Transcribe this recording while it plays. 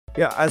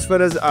Yeah, as far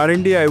as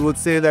R&D, I would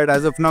say that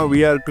as of now,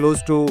 we are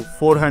close to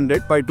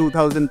 400. By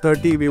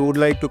 2030, we would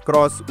like to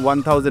cross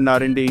 1,000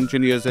 R&D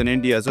engineers in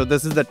India. So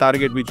this is the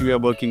target which we are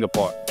working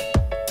upon.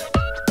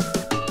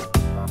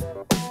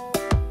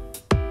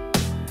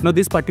 Now,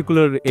 this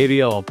particular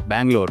area of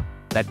Bangalore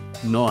that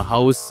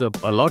house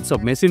lots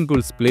of machine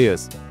tools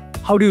players,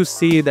 how do you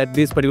see that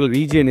this particular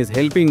region is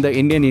helping the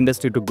Indian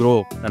industry to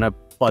grow in a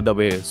further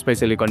way,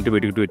 especially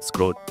contributing to its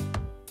growth?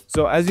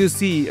 So as you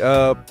see,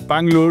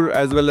 Bangalore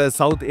as well as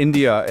South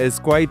India is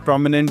quite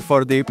prominent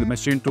for the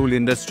machine tool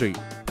industry.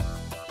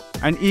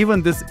 And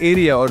even this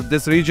area or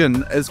this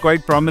region is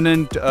quite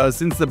prominent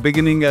since the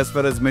beginning as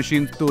far as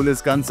machine tool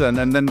is concerned.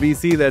 And then we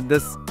see that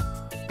this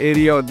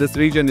area or this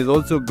region is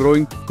also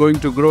going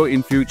to grow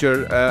in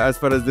future as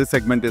far as this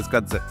segment is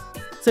concerned.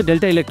 So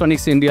Delta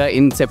Electronics India,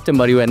 in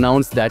September, you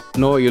announced that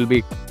you'll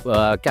be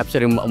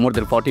capturing more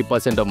than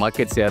 40% of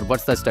market share.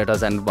 What's the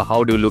status and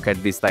how do you look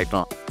at this right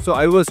now? So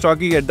I was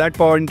talking at that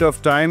point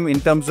of time in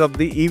terms of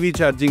the EV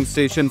charging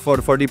station for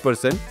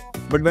 40%.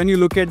 But when you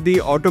look at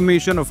the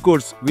automation, of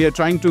course, we are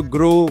trying to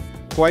grow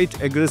quite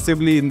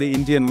aggressively in the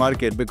Indian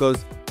market,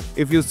 because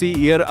if you see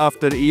year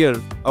after year,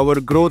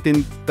 our growth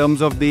in terms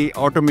of the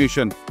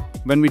automation,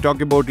 when we talk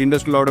about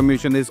industrial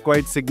automation, is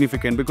quite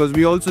significant, because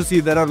we also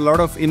see there are a lot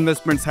of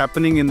investments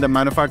happening in the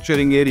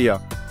manufacturing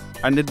area.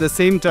 And at the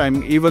same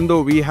time, even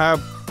though we have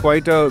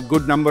quite a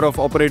good number of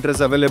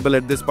operators available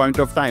at this point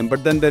of time,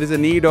 but then there is a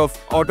need of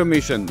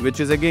automation, which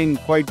is again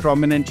quite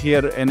prominent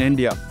here in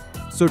India.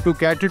 So to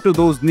cater to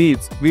those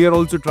needs, we are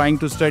also trying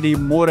to study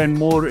more and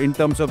more in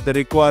terms of the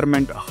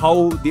requirement,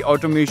 how the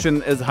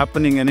automation is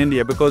happening in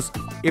India. Because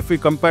if we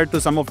compare to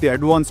some of the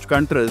advanced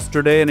countries,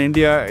 today in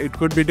India, it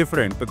could be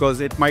different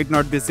because it might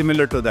not be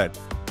similar to that.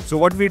 So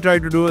what we try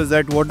to do is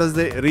that what is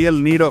the real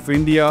need of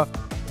India?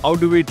 How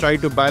do we try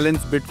to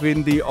balance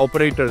between the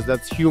operators,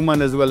 that's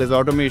human as well as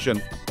automation,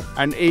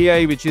 and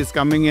AI which is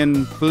coming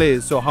in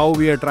place? So how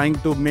we are trying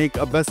to make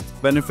a best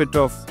benefit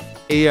of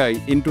AI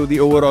into the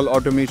overall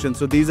automation.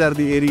 So these are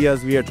the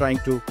areas we are trying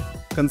to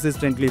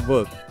consistently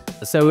work.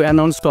 So we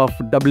announced of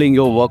doubling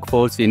your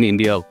workforce in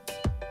India.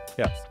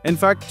 Yeah, in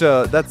fact,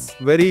 that's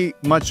very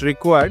much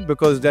required,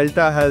 because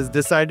Delta has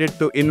decided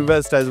to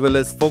invest as well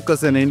as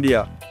focus in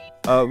India.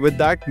 With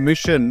that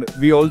mission,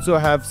 we also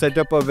have set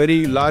up a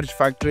very large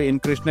factory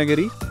in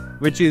Krishnagiri,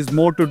 which is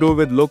more to do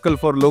with local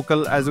for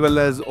local as well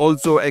as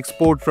also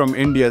export from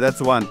India.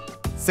 That's one.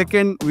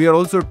 Second, we are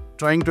also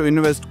trying to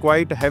invest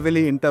quite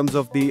heavily in terms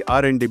of the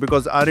R&D,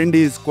 because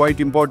R&D is quite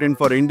important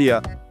for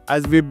India,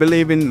 as we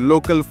believe in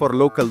local for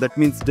local. That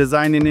means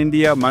design in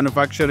India,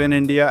 manufacture in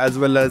India, as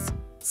well as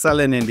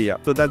sell in India.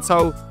 So that's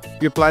how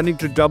we're planning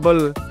to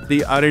double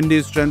the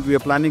R&D strength. We are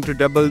planning to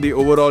double the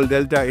overall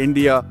Delta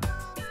India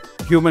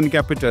human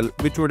capital,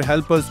 which would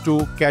help us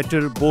to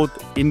cater both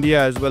India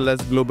as well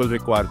as global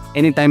requirements.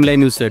 Any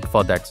timeline you set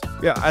for that?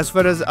 Yeah, as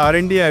far as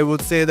R&D, I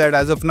would say that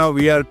as of now,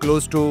 we are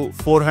close to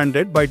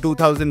 400. By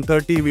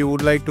 2030, we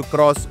would like to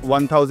cross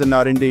 1,000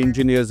 R&D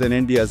engineers in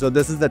India. So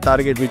this is the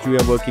target which we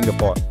are working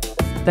upon.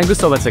 Thank you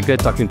so much, sir. Great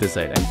talking to you,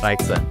 sir. And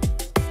right, sir.